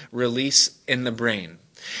dopamine release in the brain.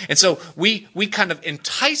 And so we kind of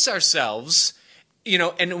entice ourselves,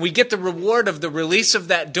 and we get the reward of the release of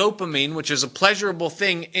that dopamine, which is a pleasurable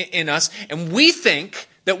thing in us, and we think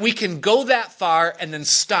that we can go that far and then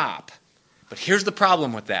stop. But here's the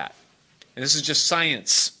problem with that, and this is just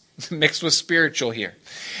science mixed with spiritual here,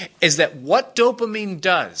 is that what dopamine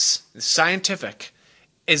does, scientific,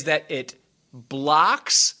 is that it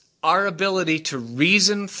blocks our ability to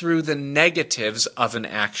reason through the negatives of an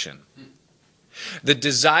action. The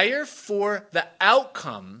desire for the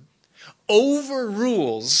outcome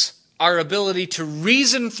overrules our ability to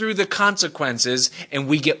reason through the consequences, and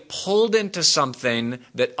we get pulled into something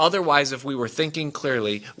that otherwise, if we were thinking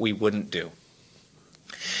clearly, we wouldn't do.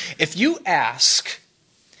 If you ask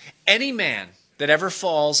any man that ever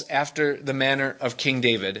falls after the manner of King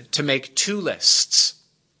David to make 2 lists.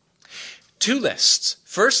 2 lists.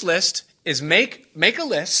 First list is make a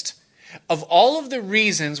list of all of the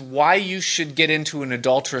reasons why you should get into an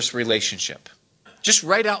adulterous relationship. Just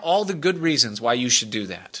write out all the good reasons why you should do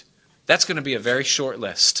that. That's going to be a very short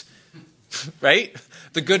list, right?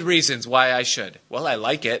 The good reasons why I should. Well, I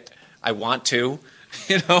like it. I want to.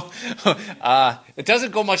 It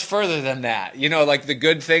doesn't go much further than that. Like the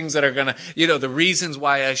good things that are going to, the reasons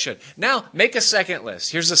why I should. Now, make a second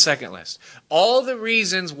list. Here's the second list. All the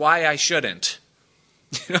reasons why I shouldn't.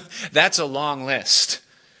 That's a long list.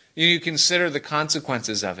 You consider the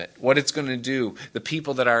consequences of it, what it's going to do, the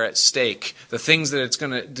people that are at stake, the things that it's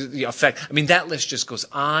going to affect. I mean, that list just goes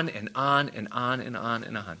on and on and on and on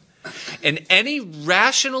and on. And any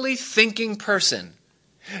rationally thinking person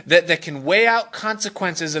that can weigh out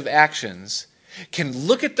consequences of actions can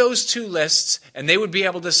look at those 2 lists and they would be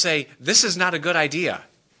able to say, this is not a good idea.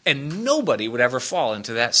 And nobody would ever fall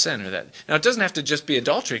into that sin or that. Now, it doesn't have to just be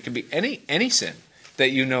adultery. It can be any sin that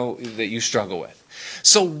that you struggle with.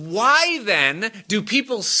 So why then do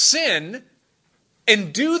people sin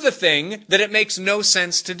and do the thing that it makes no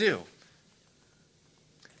sense to do?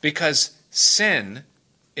 Because sin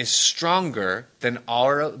is stronger than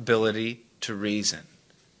our ability to reason.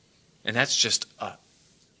 And that's just a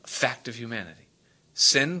fact of humanity.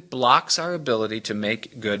 Sin blocks our ability to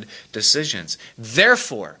make good decisions.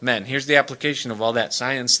 Therefore, men, here's the application of all that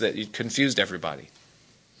science that confused everybody.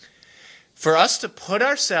 For us to put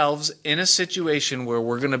ourselves in a situation where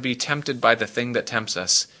we're going to be tempted by the thing that tempts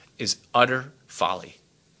us is utter folly.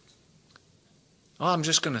 Oh, I'm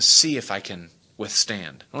just going to see if I can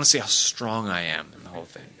withstand. I want to see how strong I am in the whole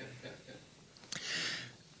thing.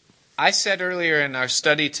 I said earlier in our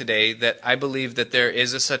study today that I believe that there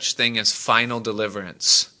is a such thing as final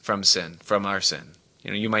deliverance from sin, from our sin.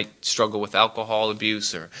 You might struggle with alcohol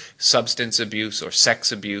abuse or substance abuse or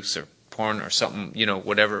sex abuse or porn or something,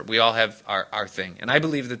 whatever. We all have our thing. And I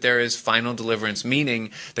believe that there is final deliverance,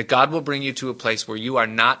 meaning that God will bring you to a place where you are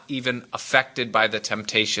not even affected by the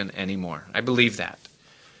temptation anymore. I believe that.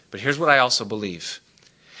 But here's what I also believe,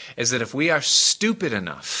 is that if we are stupid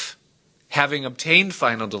enough, having obtained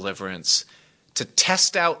final deliverance, to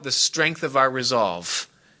test out the strength of our resolve,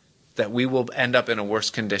 that we will end up in a worse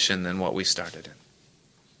condition than what we started in.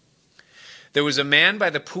 There was a man by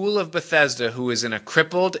the pool of Bethesda who was in a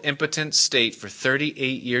crippled, impotent state for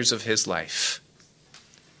 38 years of his life.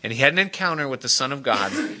 And he had an encounter with the Son of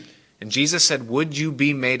God. And Jesus said, "Would you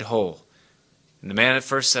be made whole?" And the man at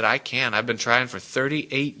first said, "I can't. I've been trying for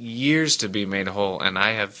 38 years to be made whole, and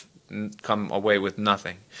I have come away with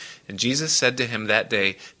nothing." And Jesus said to him that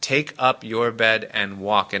day, "Take up your bed and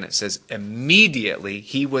walk." And it says, immediately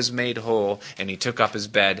he was made whole, and he took up his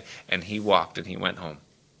bed, and he walked, and he went home.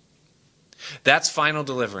 That's final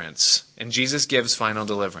deliverance. And Jesus gives final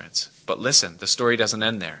deliverance. But listen, the story doesn't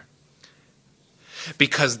end there.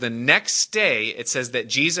 Because the next day, it says that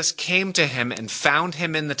Jesus came to him and found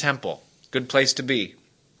him in the temple. Good place to be.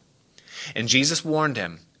 And Jesus warned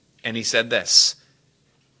him, and he said this,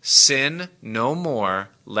 "Sin no more,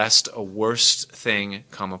 lest a worse thing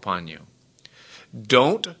come upon you."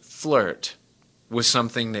 Don't flirt with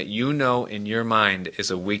something that you know in your mind is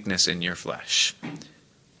a weakness in your flesh.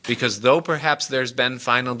 Because though perhaps there's been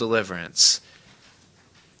final deliverance,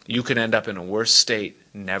 you can end up in a worse state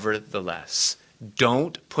nevertheless.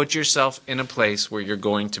 Don't put yourself in a place where you're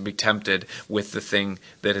going to be tempted with the thing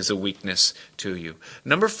that is a weakness to you.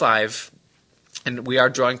 Number 5, and we are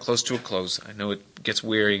drawing close to a close. I know it gets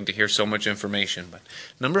wearying to hear so much information, but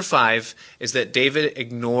number 5 is that David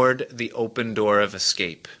ignored the open door of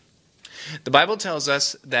escape. The Bible tells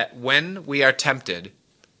us that when we are tempted,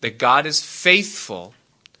 that God is faithful,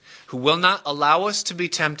 who will not allow us to be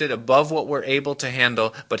tempted above what we're able to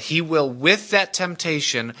handle, but he will, with that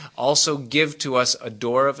temptation, also give to us a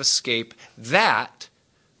door of escape that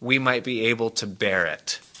we might be able to bear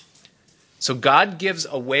it. So God gives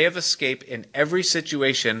a way of escape in every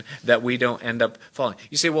situation that we don't end up falling.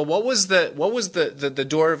 You say, well, what was the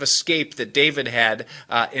door of escape that David had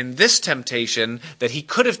in this temptation that he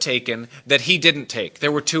could have taken that he didn't take?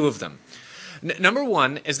 There were 2 of them. Number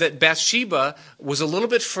 1 is that Bathsheba was a little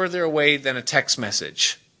bit further away than a text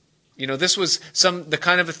message. This was the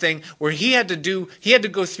kind of a thing where he had to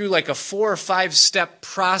go through like a 4 or 5 step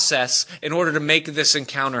process in order to make this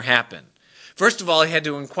encounter happen. First of all, he had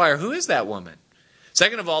to inquire, who is that woman?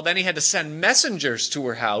 Second of all, then he had to send messengers to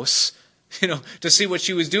her house, to see what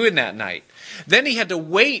she was doing that night. Then he had to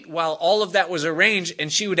wait while all of that was arranged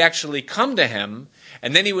and she would actually come to him,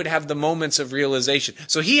 and then he would have the moments of realization.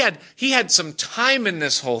 So he had some time in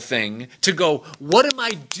this whole thing to go, what am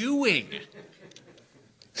I doing?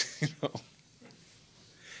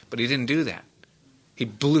 But he didn't do that. He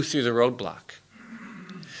blew through the roadblock.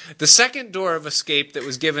 The second door of escape that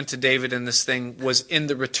was given to David in this thing was in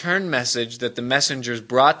the return message that the messengers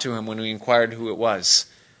brought to him when we inquired who it was.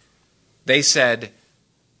 They said,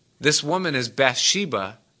 "This woman is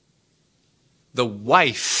Bathsheba, the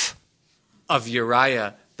wife of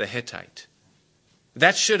Uriah the Hittite."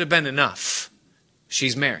 That should have been enough.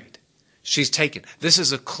 She's married. She's taken. This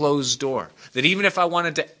is a closed door. That even if I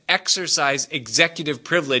wanted to exercise executive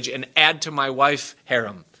privilege and add to my wife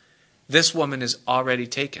harem, this woman is already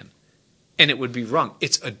taken. And it would be wrong.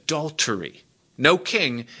 It's adultery. No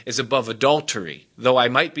king is above adultery. Though I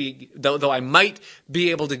might be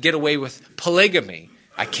able to get away with polygamy,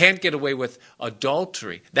 I can't get away with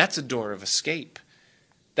adultery. That's a door of escape.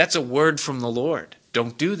 That's a word from the Lord.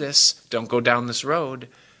 Don't do this. Don't go down this road.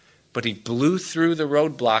 But he blew through the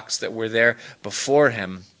roadblocks that were there before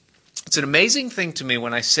him. It's an amazing thing to me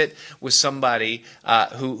when I sit with somebody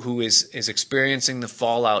who is experiencing the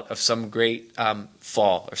fallout of some great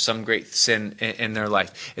fall or some great sin in their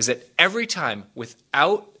life, is that every time,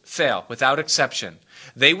 without fail, without exception,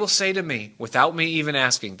 they will say to me, without me even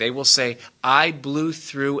asking, they will say, "I blew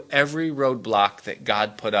through every roadblock that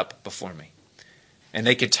God put up before me." And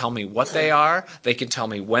they can tell me what they are. They can tell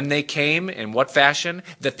me when they came, in what fashion,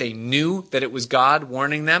 that they knew that it was God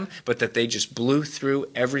warning them, but that they just blew through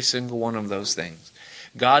every single one of those things.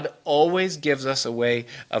 God always gives us a way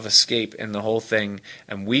of escape in the whole thing,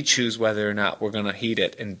 and we choose whether or not we're going to heed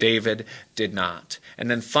it, and David did not.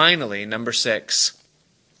 And then finally, number 6,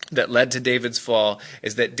 that led to David's fall,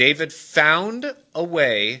 is that David found a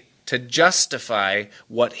way to justify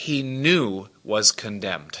what he knew was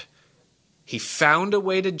condemned. He found a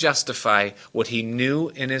way to justify what he knew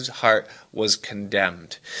in his heart was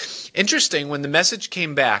condemned. Interesting, when the message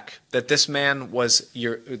came back that this man was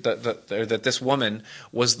that this woman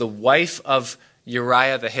was the wife of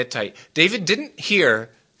Uriah the Hittite, David didn't hear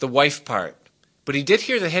the wife part, but he did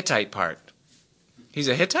hear the Hittite part. He's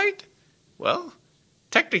a Hittite? Well,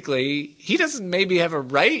 technically, he doesn't maybe have a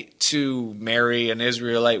right to marry an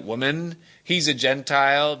Israelite woman. He's a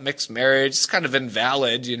Gentile, mixed marriage. It's kind of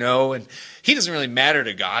invalid, and he doesn't really matter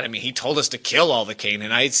to God. I mean, he told us to kill all the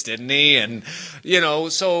Canaanites, didn't he? And,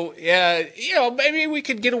 so, yeah, maybe we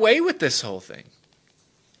could get away with this whole thing.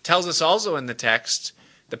 It tells us also in the text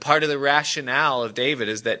that part of the rationale of David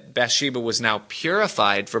is that Bathsheba was now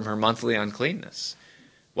purified from her monthly uncleanness.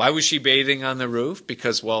 Why was she bathing on the roof?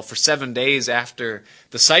 Because, for 7 days after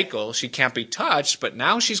the cycle, she can't be touched, but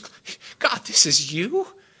now she's, God, this is you?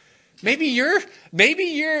 Maybe you're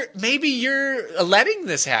letting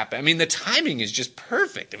this happen. I mean, the timing is just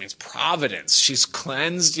perfect. I mean, it's providence. She's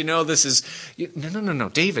cleansed. This is no,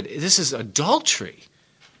 David. This is adultery.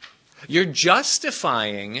 You're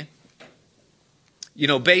justifying,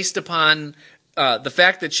 based upon the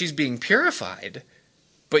fact that she's being purified,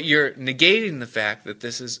 but you're negating the fact that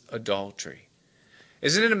this is adultery.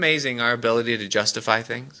 Isn't it amazing our ability to justify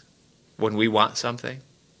things when we want something?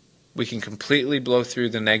 We can completely blow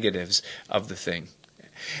through the negatives of the thing.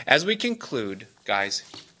 As we conclude, guys,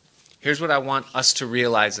 here's what I want us to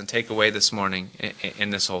realize and take away this morning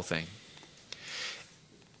in this whole thing.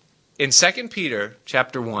 In 2 Peter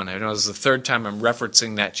chapter 1, I know this is the third time I'm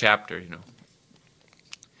referencing that chapter,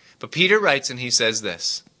 But Peter writes and he says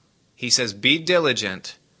this. He says, be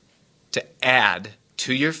diligent to add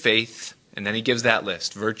to your faith, and then he gives that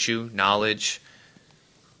list: virtue, knowledge,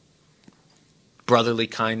 brotherly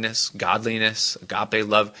kindness, godliness, agape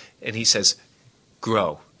love. And he says,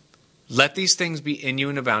 grow. Let these things be in you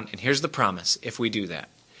and abound. And here's the promise if we do that.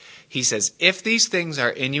 He says, if these things are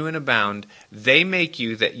in you and abound, they make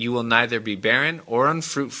you that you will neither be barren or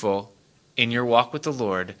unfruitful in your walk with the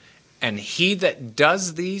Lord. And he that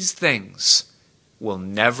does these things will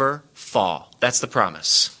never fall. That's the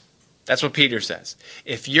promise. That's what Peter says.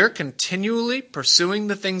 If you're continually pursuing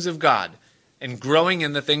the things of God and growing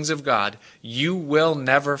in the things of God, you will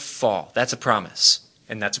never fall. That's a promise.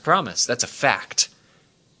 And that's a promise. That's a fact.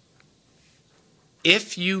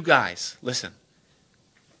 If you guys, listen,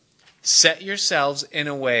 set yourselves in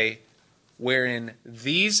a way wherein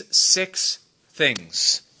these 6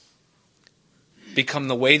 things become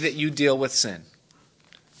the way that you deal with sin.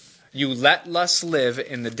 You let lust live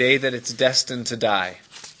in the day that it's destined to die.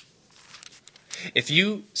 If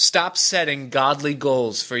you stop setting godly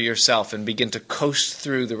goals for yourself and begin to coast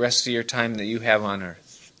through the rest of your time that you have on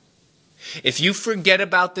earth. If you forget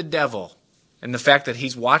about the devil and the fact that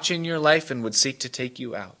he's watching your life and would seek to take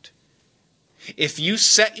you out. If you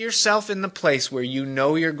set yourself in the place where you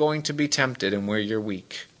know you're going to be tempted and where you're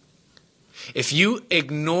weak. If you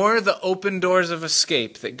ignore the open doors of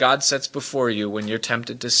escape that God sets before you when you're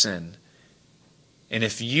tempted to sin. And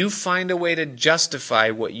if you find a way to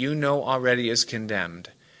justify what you know already is condemned,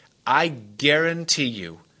 I guarantee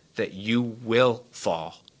you that you will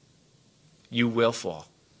fall. You will fall.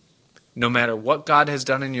 No matter what God has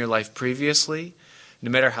done in your life previously, no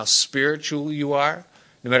matter how spiritual you are,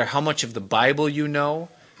 no matter how much of the Bible you know,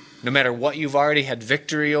 no matter what you've already had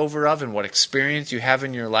victory over of and what experience you have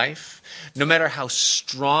in your life, no matter how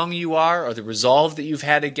strong you are or the resolve that you've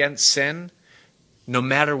had against sin, no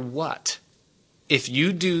matter what, if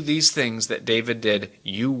you do these things that David did,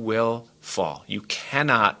 you will fall. You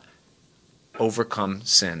cannot overcome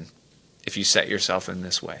sin if you set yourself in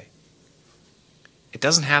this way. It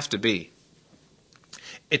doesn't have to be.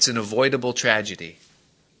 It's an avoidable tragedy.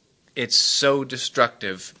 It's so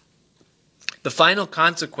destructive. The final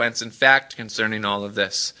consequence, in fact, concerning all of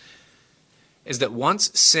this, is that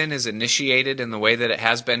once sin is initiated in the way that it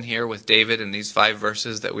has been here with David in these 5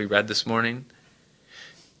 verses that we read this morning,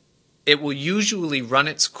 it will usually run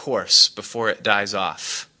its course before it dies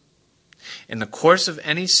off. And the course of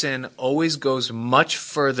any sin always goes much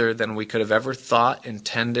further than we could have ever thought,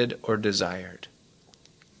 intended, or desired.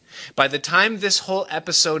 By the time this whole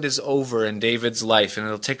episode is over in David's life, and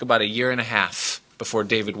it'll take about 1.5 years before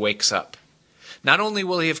David wakes up, not only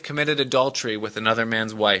will he have committed adultery with another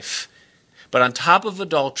man's wife, but on top of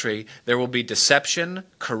adultery, there will be deception,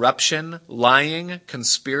 corruption, lying,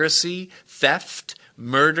 conspiracy, theft,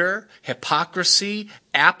 murder, hypocrisy,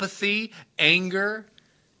 apathy, anger.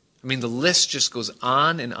 I mean, the list just goes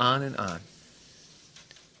on and on and on.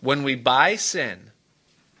 When we buy sin,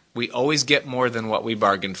 we always get more than what we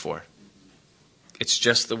bargained for. It's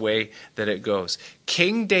just the way that it goes.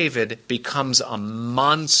 King David becomes a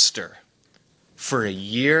monster for 1.5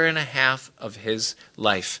 years of his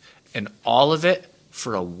life, and all of it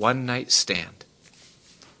for a one-night stand.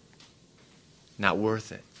 Not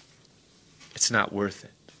worth it. It's not worth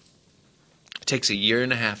it. It takes 1.5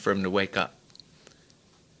 years for him to wake up.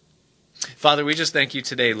 Father, we just thank you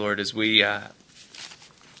today, Lord, as we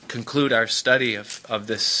conclude our study of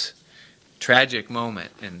this tragic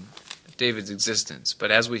moment in David's existence.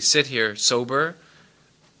 But as we sit here sober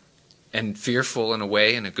and fearful in a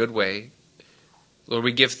way, in a good way, Lord,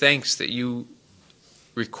 we give thanks that you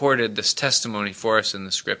recorded this testimony for us in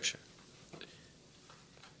the Scripture.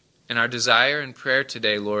 And our desire and prayer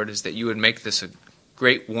today, Lord, is that you would make this a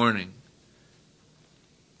great warning.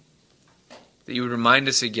 That you would remind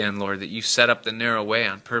us again, Lord, that you set up the narrow way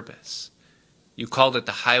on purpose. You called it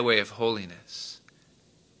the highway of holiness.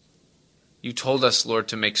 You told us, Lord,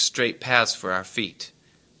 to make straight paths for our feet.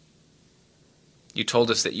 You told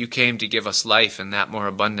us that you came to give us life and that more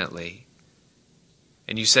abundantly.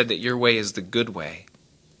 And you said that your way is the good way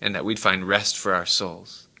and that we'd find rest for our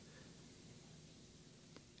souls.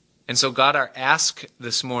 And so, God, our ask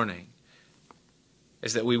this morning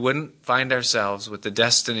is that we wouldn't find ourselves with the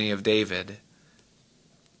destiny of David,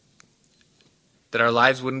 that our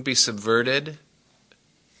lives wouldn't be subverted,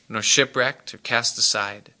 nor shipwrecked or cast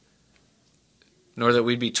aside, nor that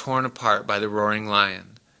we'd be torn apart by the roaring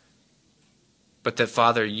lion, but that,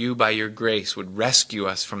 Father, you, by your grace, would rescue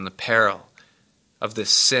us from the peril of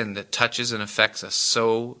this sin that touches and affects us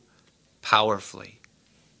so powerfully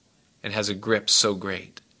and has a grip so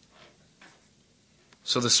great.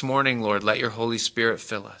 So this morning, Lord, let your Holy Spirit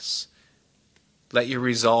fill us. Let your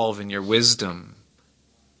resolve and your wisdom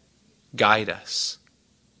guide us.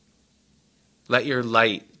 Let your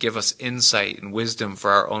light give us insight and wisdom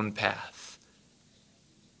for our own path.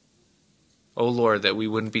 O Lord, that we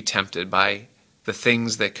wouldn't be tempted by the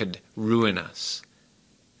things that could ruin us.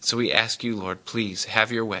 So we ask you, Lord, please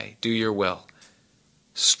have your way, do your will.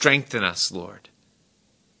 Strengthen us, Lord,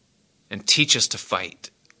 and teach us to fight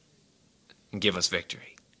and give us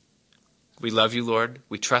victory. We love you, Lord.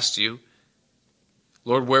 We trust you.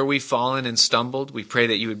 Lord, where we've fallen and stumbled, we pray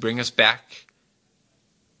that you would bring us back.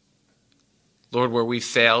 Lord, where we've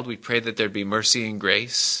failed, we pray that there'd be mercy and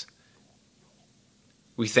grace.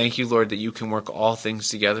 We thank you, Lord, that you can work all things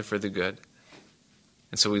together for the good.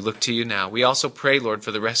 And so we look to you now. We also pray, Lord,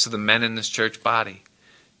 for the rest of the men in this church body.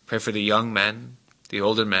 Pray for the young men, the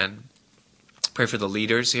older men. Pray for the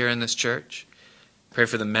leaders here in this church. Pray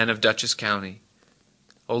for the men of Dutchess County.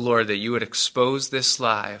 Oh, Lord, that you would expose this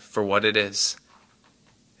lie for what it is,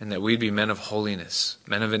 and that we'd be men of holiness,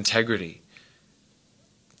 men of integrity,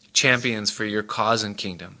 champions for your cause and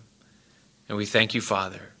kingdom. And we thank you,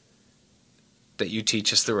 Father, that you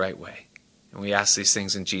teach us the right way. And we ask these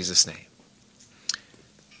things in Jesus' name.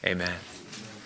 Amen.